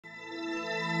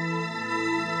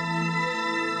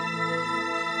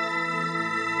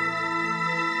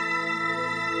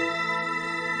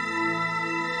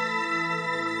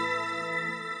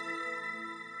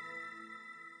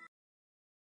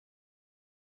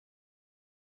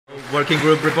Working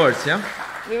group reports, yeah?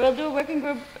 We will do working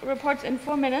group reports in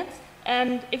 4 minutes.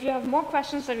 And if you have more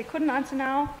questions that we couldn't answer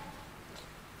now,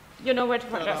 you know where to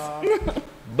find us.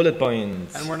 Bullet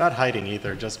points. And we're not hiding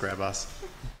either, just grab us.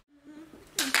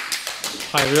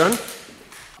 Hi everyone.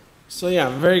 So yeah,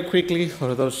 very quickly,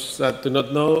 for those that do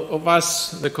not know of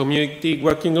us, the community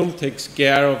working group takes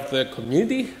care of the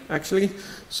community, actually.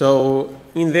 So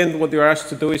in the end, what you are asked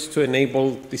to do is to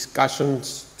enable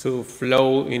discussions to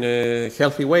flow in a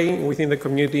healthy way within the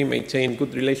community, maintain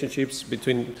good relationships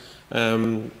between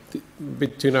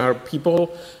our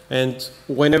people, and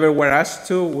whenever we're asked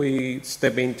to, we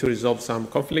step in to resolve some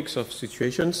conflicts of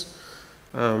situations.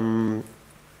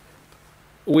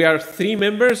 We are 3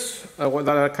 members that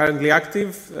are currently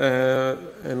active,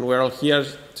 and we're all here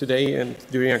today and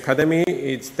during Akademy.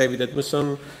 It's David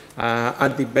Edmundson,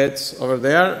 Andy Betts over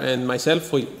there, and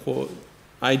myself, who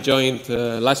I joined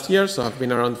last year, so I've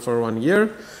been around for 1 year.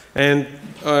 And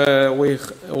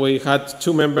we had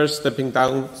 2 members stepping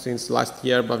down since last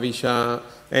year, Bhavisha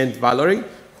and Valerie,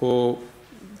 who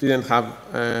didn't have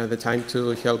the time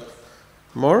to help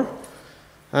more.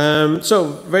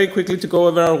 So very quickly to go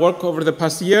over our work over the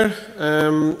past year,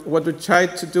 what we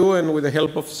tried to do, and with the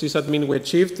help of sysadmin we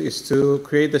achieved, is to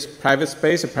create this private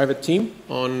space, a private team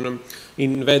on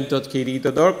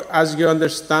invent.kde.org. As you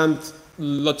understand,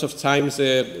 lots of times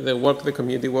the work the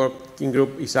community working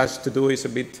group is asked to do is a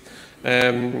bit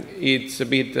on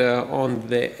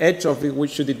the edge of it,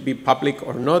 which should it be public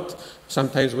or not.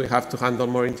 Sometimes we have to handle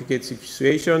more intricate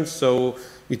situations, so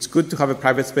it's good to have a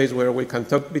private space where we can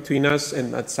talk between us,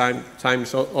 and at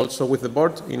times also with the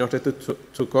board, in order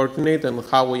to coordinate and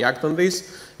how we act on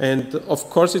this. And of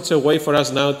course, it's a way for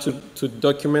us now to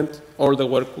document all the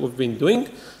work we've been doing.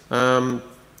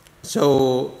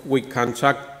 So we can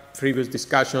track previous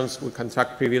discussions, we can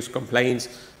track previous complaints,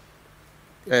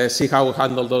 see how we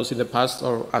handled those in the past,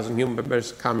 or as new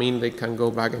members come in, they can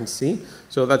go back and see.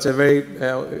 So that's a very,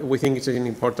 we think it's an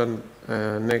important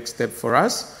next step for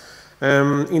us.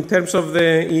 In terms of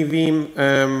the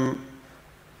EV,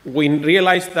 we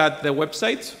realized that the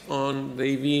website on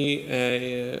the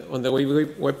EV, on the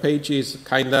webpage is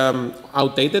kind of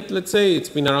outdated, let's say. It's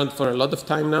been around for a lot of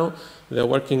time now. The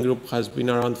working group has been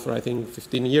around for, I think,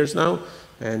 15 years now,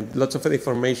 and lots of the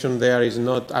information there is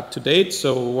not up to date.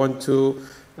 So we want to,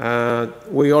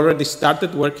 we already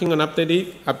started working on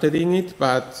updating it,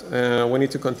 but we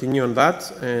need to continue on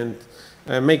that and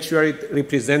make sure it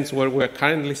represents where we're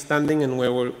currently standing and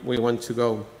where we want to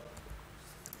go.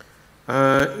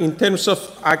 In terms of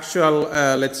actual,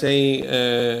 let's say,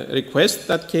 requests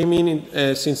that came in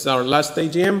since our last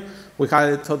AGM, we had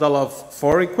a total of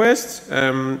 4 requests.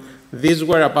 These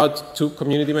were about 2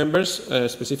 community members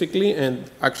specifically, and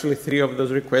actually 3 of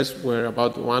those requests were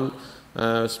about 1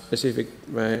 specific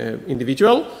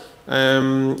individual.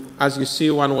 As you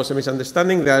see, 1 was a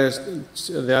misunderstanding.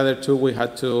 The other 2 we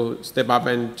had to step up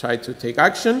and try to take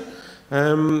action.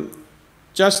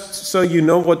 Just so you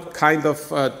know what kind of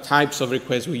types of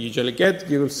requests we usually get,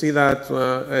 you will see that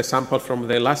a sample from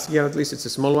the last year, at least. It's a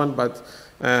small one, but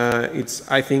it's,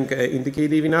 I think,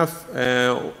 indicative enough.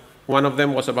 One of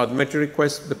them was about merge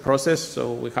request, the process.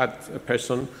 So we had a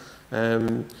person,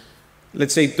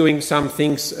 let's say, doing some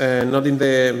things not in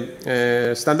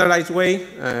the standardized way,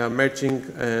 merging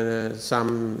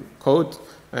some code,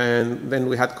 and then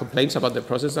we had complaints about the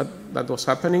process that was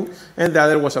happening. And the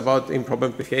other was about improper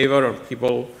behavior or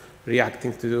people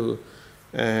reacting to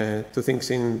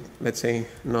things in, let's say,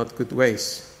 not good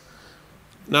ways.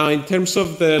 Now, in terms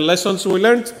of the lessons we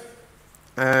learned,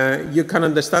 you can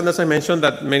understand, as I mentioned,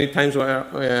 that many times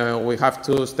we have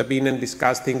to step in and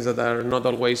discuss things that are not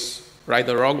always right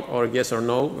or wrong, or yes or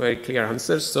no, very clear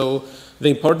answers. So the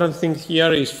important thing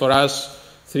here is for us,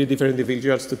 3 different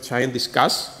individuals, to try and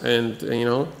discuss and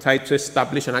try to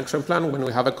establish an action plan when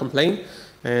we have a complaint,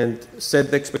 and set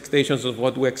the expectations of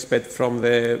what we expect from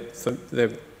the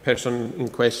person in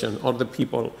question or the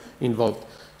people involved.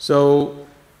 So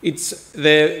it's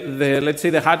let's say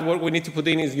the hard work we need to put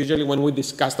in is usually when we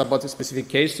discussed about a specific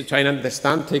case, to try and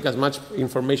understand, take as much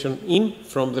information in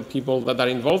from the people that are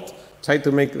involved, try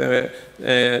to make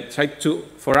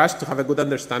for us to have a good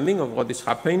understanding of what is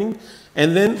happening,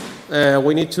 and then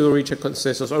we need to reach a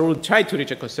consensus, or we'll try to reach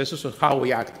a consensus on how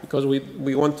we act, because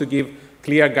we want to give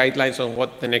clear guidelines on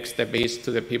what the next step is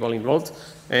to the people involved,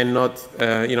 and not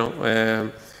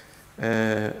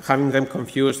having them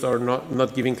confused or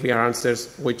not giving clear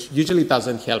answers, which usually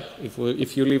doesn't help.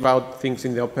 If you leave out things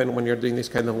in the open when you're doing this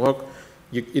kind of work,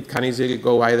 it can easily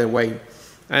go either way.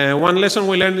 One lesson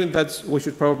we learned is that we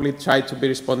should probably try to be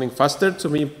responding faster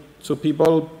to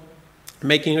people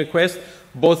making requests.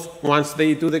 both once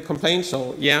they do the complaint,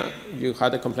 so yeah, you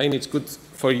had a complaint, it's good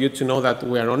for you to know that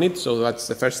we are on it, so that's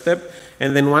the first step.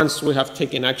 And then once we have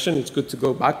taken action, it's good to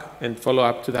go back and follow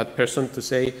up to that person to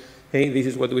say, hey, this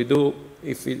is what we do,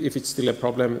 if it's still a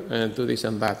problem, do this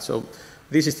and that. So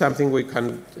this is something we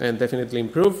can definitely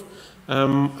improve.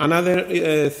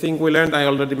 Another thing we learned, I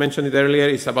already mentioned it earlier,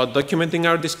 is about documenting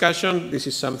our discussion. This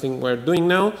is something we're doing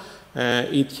now.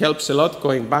 It helps a lot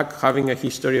going back, having a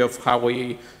history of how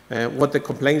we, what the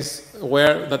complaints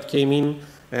were that came in,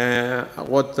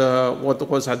 what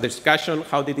was our discussion,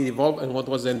 how did it evolve, and what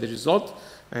was then the result.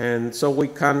 And so we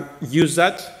can use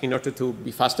that in order to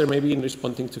be faster maybe in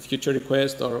responding to future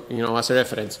requests, or as a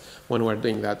reference when we're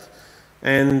doing that.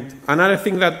 And another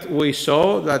thing that we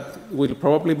saw that will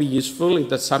probably be useful is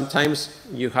that sometimes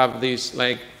you have these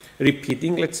like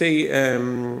repeating, let's say,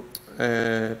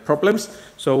 problems.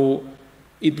 So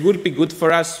it would be good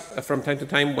for us from time to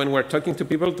time when we're talking to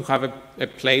people to have a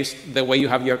place, the way you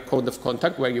have your code of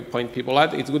contact where you point people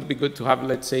at. It would be good to have,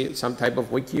 let's say, some type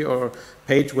of wiki or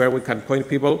page where we can point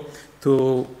people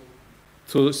to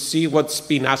see what's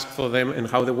been asked for them and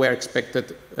how they are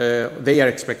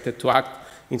expected to act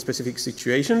in specific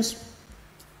situations.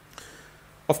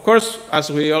 Of course, as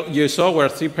you saw, we're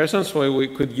 3 persons, so we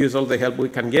could use all the help we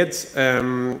can get.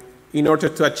 In order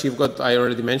to achieve what I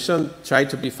already mentioned, try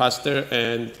to be faster,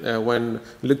 and when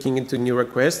looking into new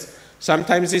requests,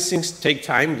 sometimes these things take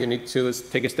time. You need to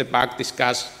take a step back,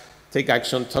 discuss, take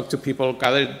action, talk to people,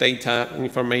 gather data,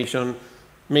 information,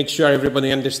 make sure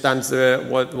everybody understands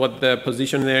what the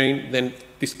position they're in, then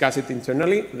discuss it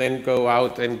internally, then go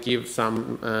out and give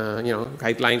some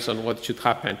guidelines on what should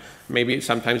happen. Maybe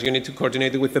sometimes you need to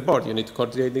coordinate it with the board, you need to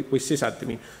coordinate it with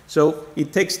sysadmin. So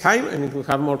it takes time, and if we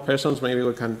have more persons, maybe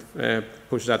we can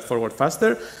push that forward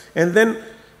faster. And then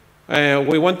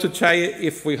we want to try,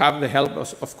 if we have the help,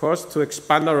 of course, to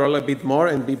expand our role a bit more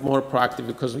and be more proactive,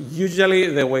 because usually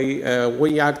the way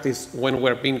we act is when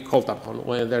we're being called upon,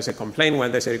 when there's a complaint,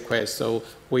 when there's a request. So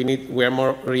we're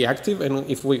more reactive, and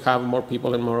if we have more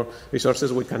people and more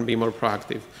resources, we can be more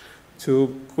proactive.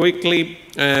 To quickly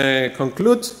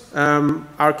conclude,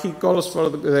 our key goals for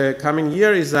the coming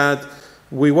year is that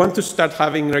we want to start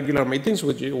having regular meetings,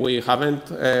 which we haven't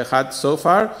had so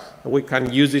far. We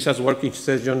can use this as working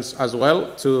sessions as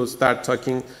well to start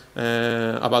talking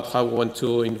about how we want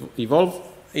to evolve.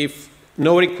 If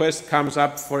no request comes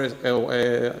up for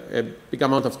a big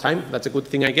amount of time, that's a good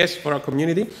thing, I guess, for our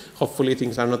community. Hopefully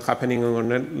things are not happening and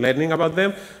we're not learning about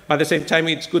them. But at the same time,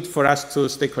 it's good for us to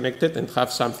stay connected and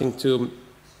have something to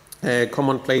a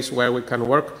common place where we can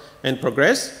work and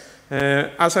progress.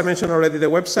 As I mentioned already, the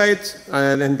website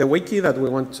and the wiki, that we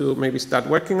want to maybe start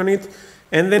working on it.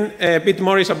 And then a bit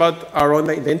more is about our own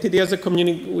identity as a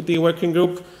community working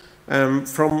group.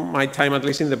 From my time, at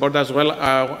least in the board as well,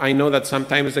 I know that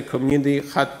sometimes the community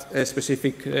had a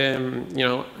specific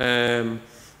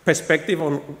perspective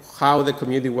on how the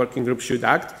community working group should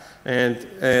act. And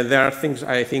there are things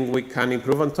I think we can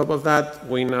improve on top of that.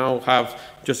 We now have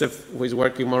Joseph, who is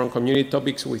working more on community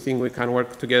topics. We think we can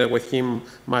work together with him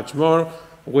much more.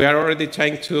 We are already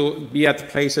trying to be at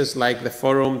places like the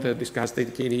forum to discuss the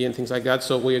KDE and things like that,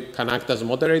 so we can act as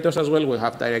moderators as well. We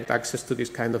have direct access to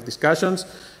these kind of discussions.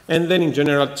 And then in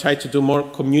general, try to do more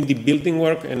community building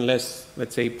work and less,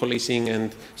 let's say, policing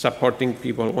and supporting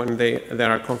people when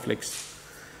there are conflicts.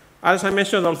 As I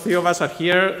mentioned, all 3 of us are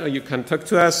here. You can talk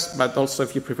to us, but also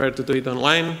if you prefer to do it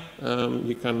online,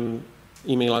 you can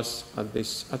email us at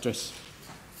this address.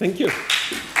 Thank you.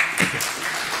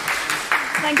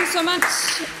 Thank you so much.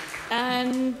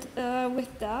 And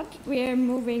with that, we're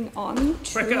moving on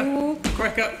to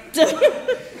quicker.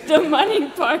 The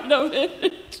money part of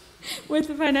it with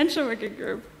the financial working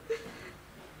group.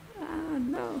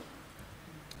 No.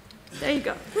 There you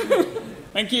go.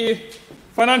 Thank you.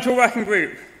 Financial working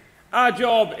group. Our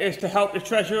job is to help the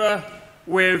treasurer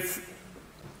with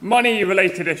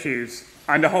money-related issues,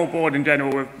 and the whole board in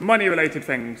general with money-related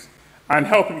things, and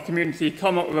helping the community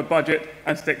come up with a budget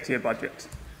and stick to your budget.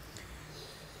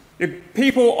 The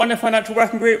people on the financial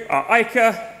working group are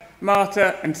Ika,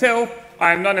 Marta and Till.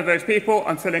 I am none of those people.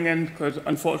 I'm filling in because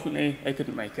unfortunately they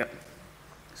couldn't make it.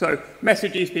 So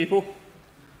message these people.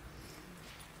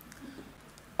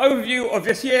 Overview of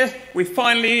this year. We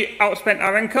finally outspent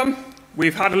our income.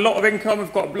 We've had a lot of income.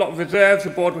 We've got a lot of reserves.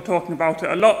 The board were talking about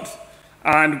it a lot.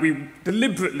 And we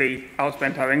deliberately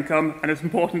outspent our income. And it's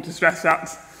important to stress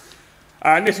that.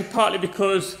 And this is partly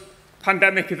because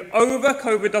pandemic is over,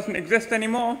 COVID doesn't exist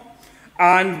anymore,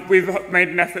 and we've made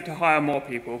an effort to hire more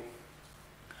people.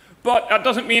 But that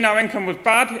doesn't mean our income was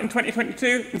bad in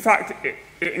 2022. In fact,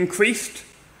 it increased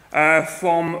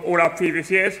from all our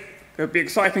previous years. There'll be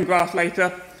exciting graphs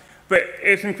later, but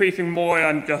it's increasing more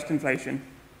than just inflation.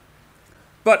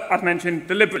 But, as mentioned,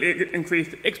 deliberately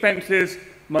increased expenses,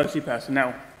 mostly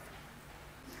personnel.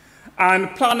 And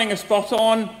planning is spot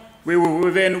on. We were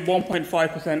within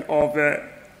 1.5% of the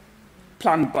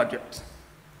planned budget.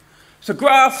 So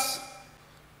graphs,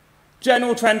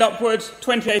 general trend upwards.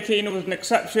 2018 was an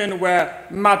exception where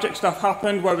magic stuff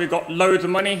happened, where we got loads of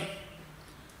money.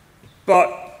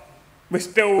 But we're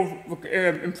still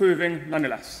improving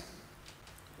nonetheless.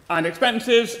 And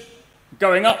expenses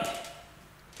going up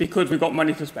because we've got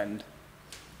money to spend.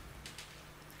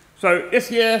 So this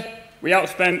year, we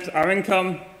outspent our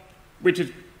income, which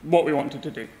is what we wanted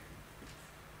to do.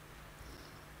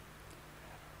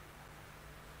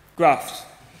 Graphs.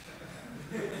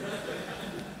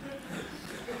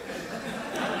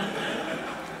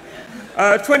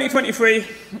 Uh, 2023,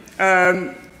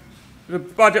 the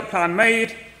budget plan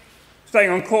made, staying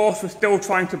on course. We're still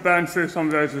trying to burn through some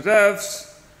of those reserves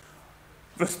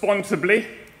responsibly,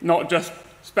 not just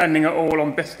spending it all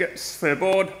on biscuits for the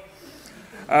board.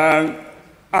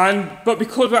 But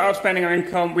because we're outspending our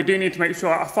income, we do need to make sure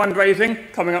our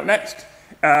fundraising, coming up next,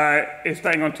 is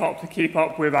staying on top to keep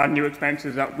up with our new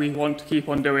expenses that we want to keep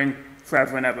on doing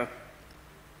forever and ever.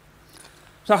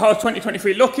 So how's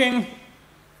 2023 looking?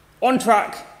 On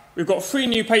track. We've got 3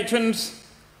 new patrons.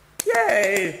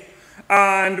 Yay!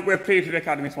 And we're pleased with the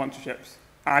Academy sponsorships.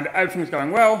 And everything's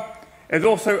going well. There's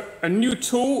also a new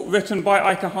tool written by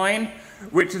Ike Hein,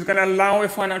 which is going to allow a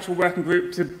financial working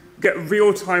group to get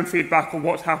real-time feedback on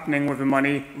what's happening with the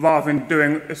money, rather than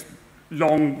doing this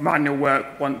long manual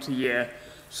work once a year.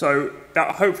 So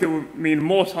that hopefully will mean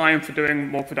more time for doing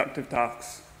more productive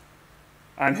tasks.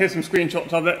 And here's some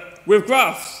screenshots of it with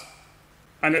graphs.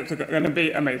 And it's going to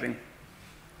be amazing.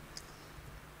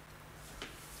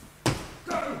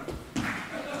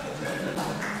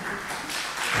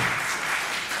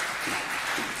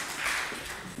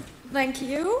 Thank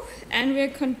you. And we're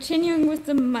continuing with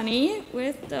the money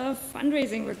with the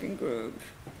fundraising working group.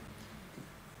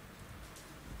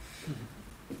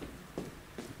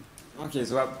 Okay,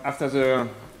 so after the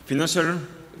financial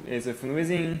is the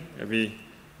fundraising, we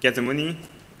get the money.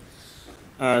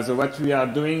 So what we are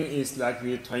doing is like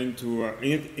we're trying to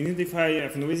identify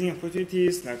fundraising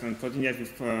opportunities, like and coordinate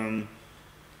with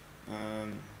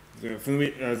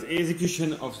the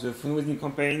execution of the fundraising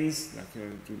campaigns, like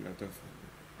do a lot of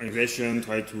organization,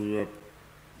 try to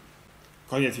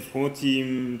coordinate with promo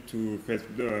team to create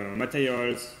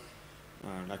materials,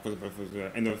 like for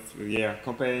the end of the year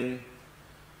campaign.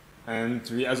 And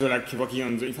we also like working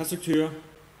on the infrastructure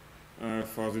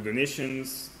for the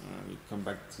donations. We'll come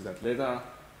back to that later.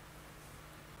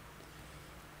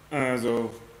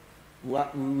 So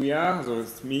what we are, so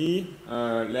it's me,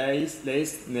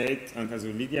 Lace, Nate, and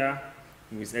also Lydia,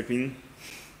 who is helping.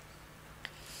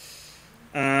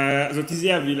 So this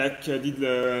year we did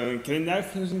the calendar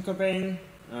fundraising campaign,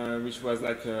 which was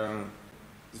like the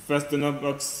first donor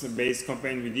box based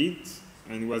campaign we did,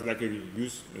 and it was like a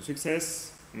huge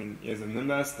success. I mean, here's the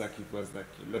numbers, like it was like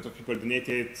a lot of people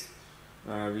donated.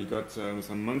 We got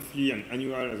some monthly and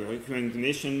annual as a recurring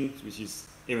donations, which is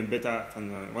even better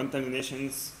than one-time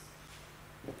donations.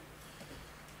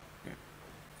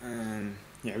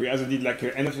 Yeah, we also did like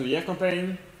an end of the year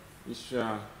campaign, which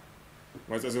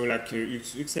was also like a huge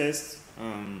success.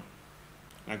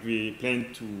 Like we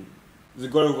planned to, the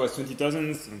goal was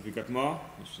 20,000, and we got more,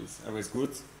 which is always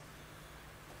good.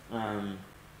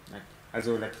 Like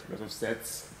also like a lot of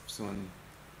sets. So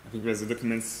I think there's the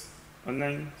documents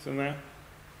online somewhere.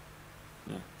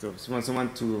 Yeah, so if you want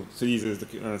someone to see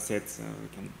the sets, we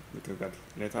can look at that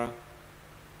later.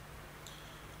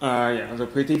 Yeah, the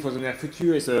priority for the near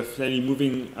future is slightly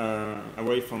moving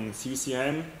away from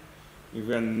CVCRM. We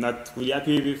were not really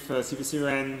happy with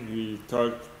CVCRM. We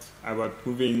talked about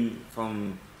moving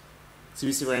from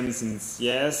CVCRM since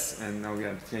years, and now we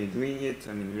are finally doing it.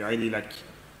 I mean, we already like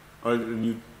all the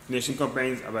new donation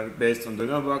campaigns are based on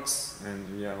donor box,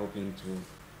 and we are hoping to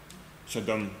shut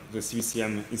down the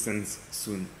CVCM instance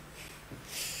soon.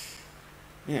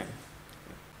 Yeah.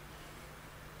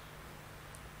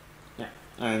 Yeah.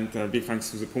 And big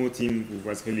thanks to the promo team who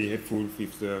was really helpful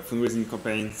with the fundraising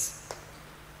campaigns.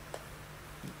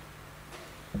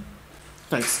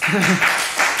 Thanks.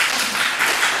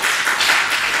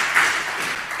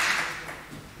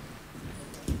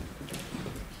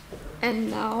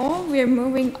 And now we're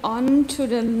moving on to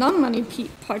the non-money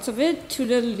parts of it, to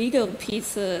the legal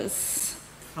pieces.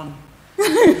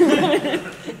 There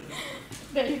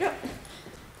you go.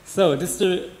 So this is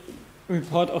the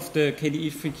report of the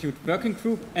KDE Freecute Working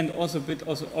Group and also a bit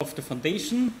also of the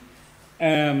foundation.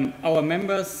 Our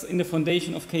members in the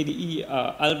foundation of KDE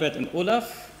are Albert and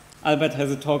Olaf. Albert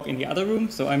has a talk in the other room,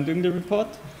 so I'm doing the report.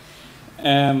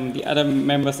 The other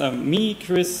members are me,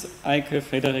 Chris, Eike,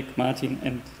 Frederik, Martin,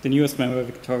 and the newest member,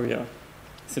 Victoria,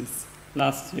 since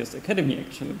last year's Akademy,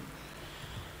 actually.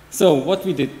 So what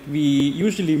we did, we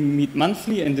usually meet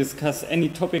monthly and discuss any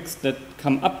topics that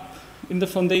come up in the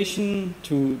foundation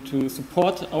to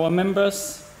support our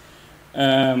members.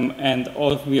 And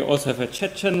we also have a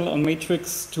chat channel on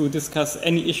Matrix to discuss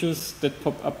any issues that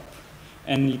pop up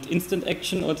and need instant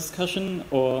action or discussion,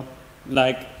 or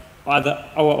like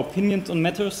our opinions on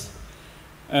matters.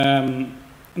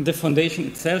 The foundation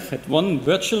itself had one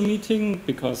virtual meeting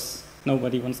because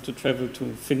nobody wants to travel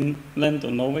to Finland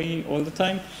or Norway all the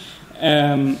time.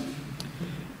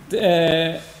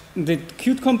 The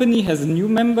Qt company has a new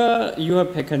member,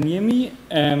 Juha-Pekka Niemi,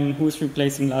 who is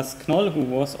replacing Lars Knoll, who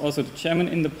was also the chairman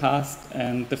in the past,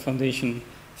 and the foundation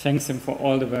thanks him for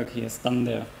all the work he has done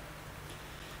there.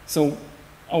 So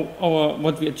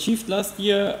what we achieved last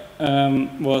year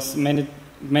was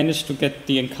managed to get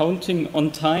the accounting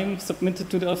on time submitted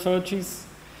to the authorities,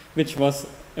 which was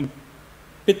a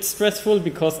bit stressful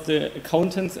because the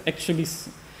accountants actually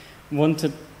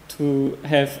wanted to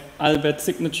have Albert's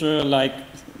signature like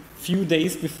few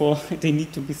days before they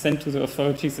need to be sent to the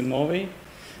authorities in Norway.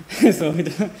 So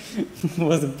it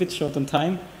was a bit short on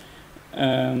time.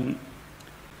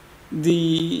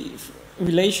 The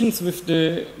relations with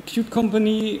the Qt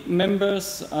company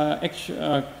members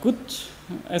are good,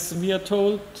 as we are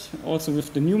told, also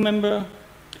with the new member.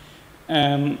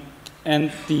 And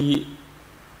the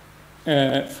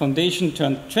foundation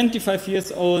turned 25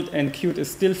 years old, and Qt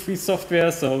is still free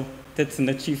software, so that's an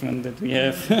achievement that we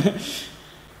have.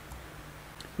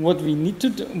 What we need to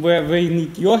do, where we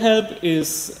need your help,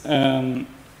 is the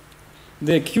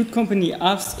Qt company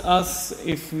asked us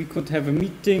if we could have a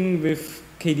meeting with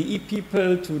KDE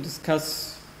people to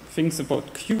discuss things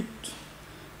about Qt.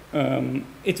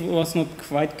 It was not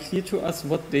quite clear to us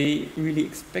what they really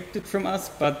expected from us,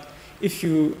 but if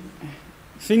you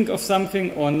think of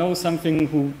something or know something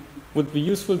who would be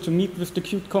useful to meet with the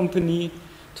Qt company,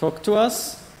 talk to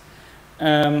us.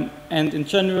 And in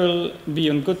general, be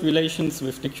on good relations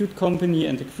with the Qt company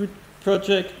and the Qt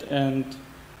project, and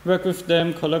work with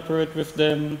them, collaborate with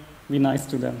them, be nice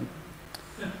to them.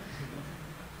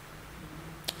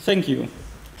 Thank you.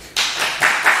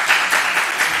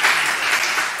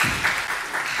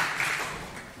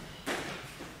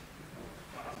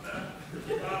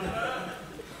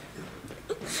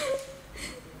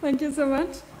 Thank you so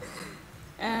much.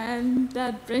 And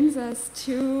that brings us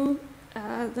to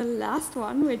the last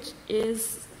one, which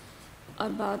is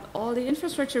about all the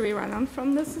infrastructure we run on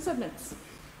from the sysadmins.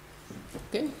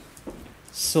 Okay.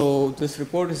 So this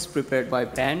report is prepared by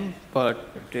Ben, but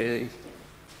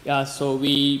so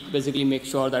we basically make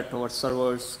sure that our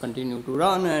servers continue to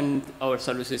run and our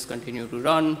services continue to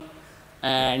run.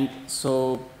 And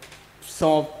so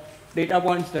some data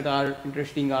points that are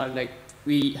interesting are like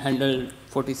we handle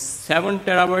 47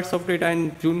 terabytes of data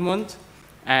in June month,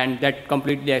 and that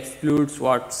completely excludes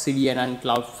what CDN and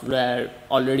Cloudflare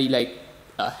already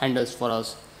handles for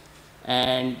us.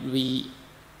 And we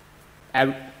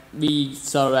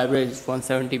serve average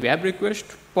 170 web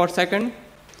requests per second,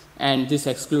 and this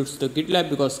excludes the GitLab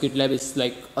because GitLab is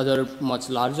like other much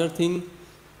larger thing.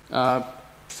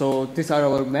 So these are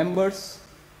our members,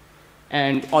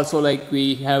 and also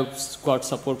we have got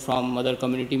support from other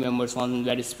community members on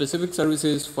very specific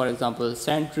services, for example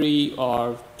Sentry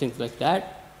or things like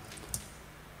that.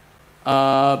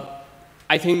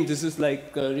 I think this is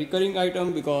like a recurring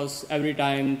item because every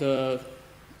time the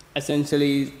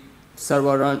essentially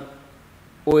server run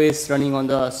OS running on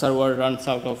the server runs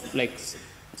out of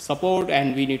support,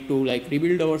 and we need to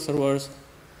rebuild our servers.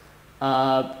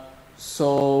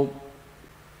 So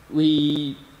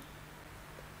we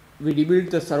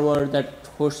rebuilt the server that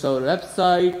hosts our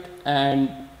website, and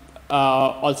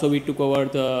also we took over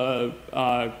the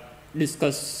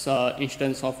discourse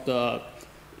instance of the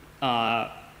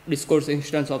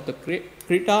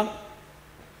Krita,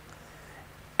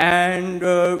 and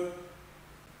due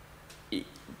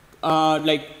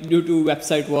to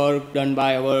website work done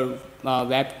by our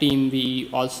web team, we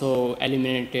also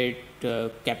eliminated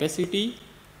capacity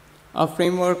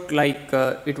framework,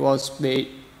 it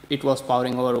was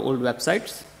powering our old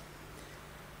websites.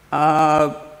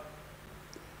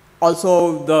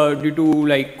 Also, due to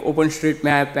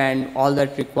OpenStreetMap and all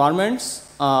that requirements,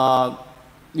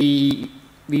 we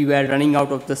were running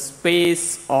out of the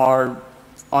space or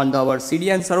on our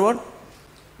CDN server.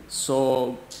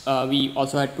 So we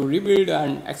also had to rebuild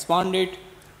and expand it.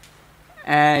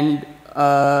 And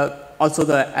also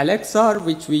the LXR,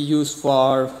 which we use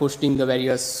for hosting the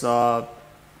various, allowing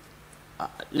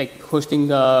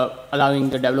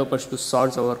the developers to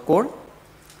source our code.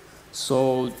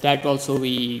 So that also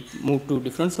we moved to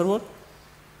different server.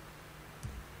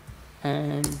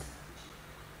 And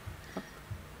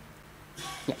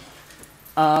yeah.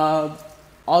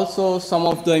 Also, some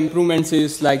of the improvements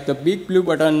is like the big blue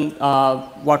button.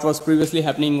 What was previously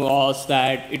happening was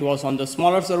that it was on the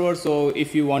smaller server. So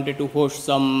if you wanted to host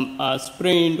some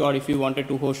sprint, or if you wanted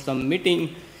to host some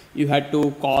meeting, you had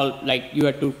to call, you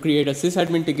had to create a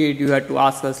sysadmin ticket. You had to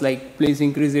ask us, please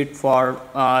increase it for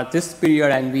this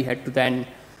period, and we had to then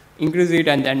increase it,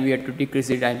 and then we had to decrease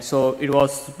it. And so it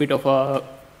was a bit of a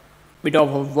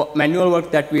manual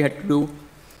work that we had to do.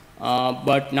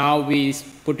 But now we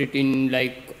put it in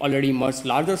already much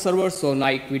larger servers, so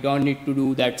we don't need to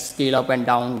do that scale up and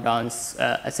down dance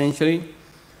essentially.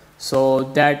 So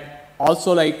that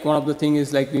also one of the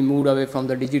things is we moved away from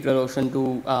the DigitalOcean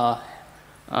to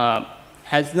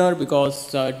Hasner,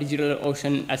 because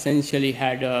DigitalOcean essentially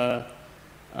had a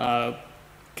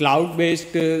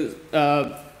cloud-based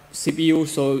CPU,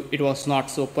 so it was not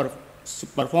so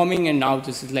performing, and now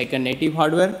this is a native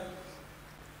hardware.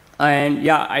 And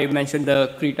yeah, I mentioned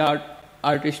the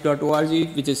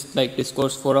createartist.org, which is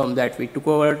discourse forum that we took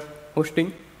over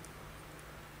hosting.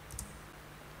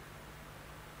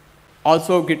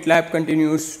 Also, GitLab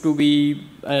continues to be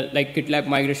GitLab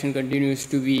migration continues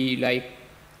to be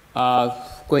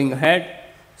going ahead.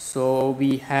 So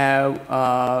we have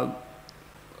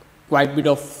quite a bit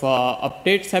of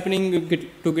updates happening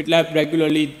to GitLab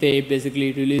regularly. They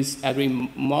basically release every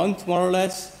month, more or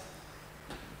less.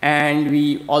 And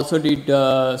we also did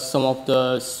some of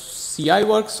the CI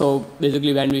work. So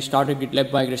basically, when we started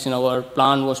GitLab migration, our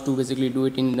plan was to basically do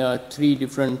it in 3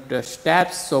 different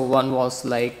steps. So one was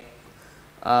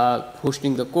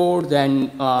hosting the code,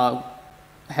 then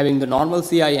having the normal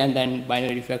CI, and then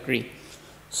binary factory.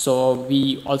 So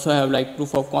we also have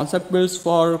proof of concept builds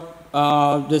for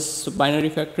this binary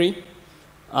factory.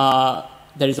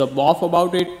 There is a BOF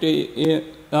about it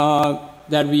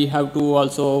that we have to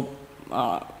also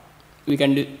we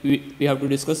have to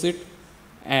discuss it,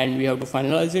 and we have to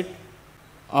finalize it.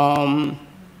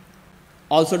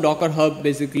 Also, Docker Hub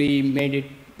basically made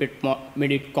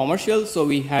it commercial, so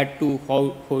we had to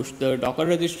host the Docker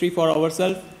registry for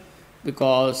ourselves,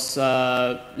 because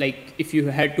if you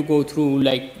had to go through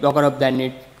Docker Hub,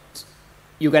 then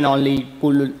you can only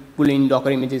pull in Docker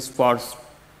images for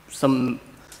some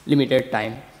limited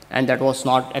time, and that was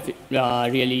not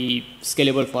really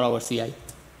scalable for our CI.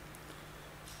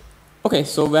 Okay,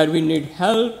 so where we need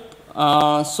help,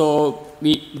 so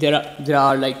there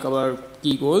are our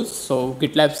key goals. So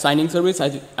GitLab signing service,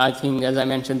 I think, as I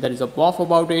mentioned, there is a BOF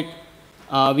about it.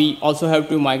 We also have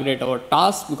to migrate our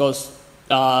tasks, because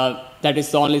that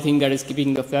is the only thing that is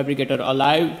keeping the Fabricator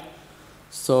alive.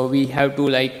 So we have to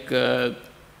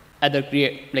either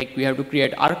create we have to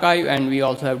create archive, and we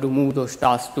also have to move those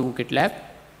tasks to GitLab.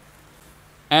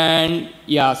 And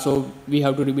yeah, so we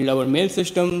have to rebuild our mail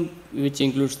system, which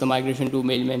includes the migration to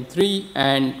Mailman 3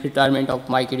 and retirement of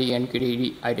MyKDE and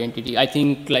KDE identity. I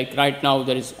think right now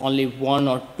there is only 1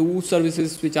 or 2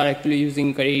 services which are actually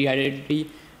using KDE identity,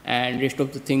 and rest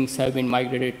of the things have been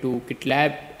migrated to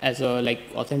GitLab as a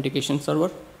authentication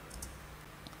server.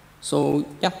 So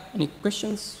yeah, any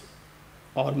questions?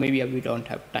 Or maybe we don't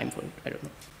have time for it, I don't know.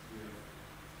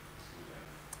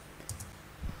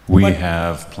 We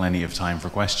have plenty of time for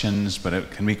questions, but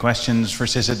it can be questions for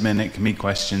sysadmin, it can be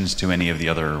questions to any of the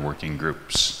other working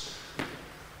groups.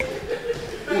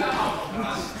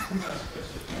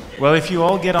 Well, if you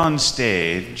all get on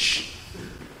stage,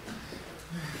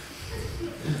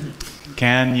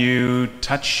 can you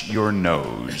touch your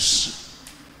nose?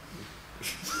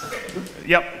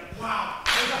 Yep.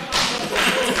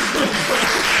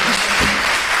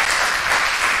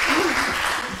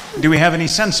 Do we have any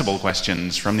sensible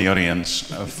questions from the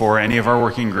audience for any of our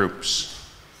working groups?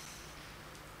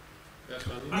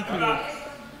 Niccolo!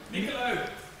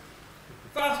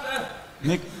 Faster!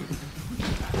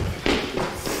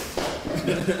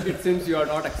 It seems you are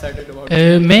not excited about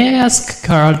it. May I ask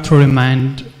Carl to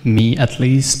remind me at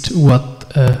least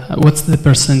what's the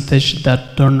percentage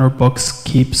that DonorBox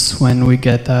keeps when we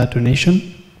get a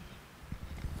donation?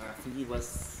 I think it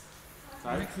was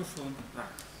 5%.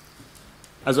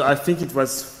 Also, I think it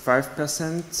was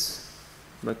 5%,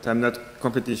 but I'm not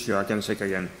completely sure. I can check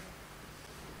again.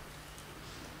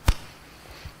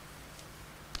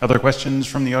 Other questions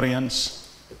from the audience?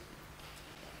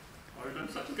 Oh, you've done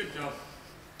such a good job.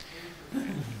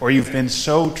 Or you've been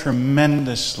so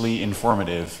tremendously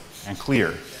informative and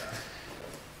clear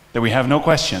that we have no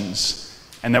questions.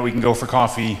 and that we can go for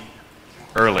coffee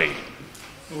early.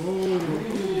 Oh.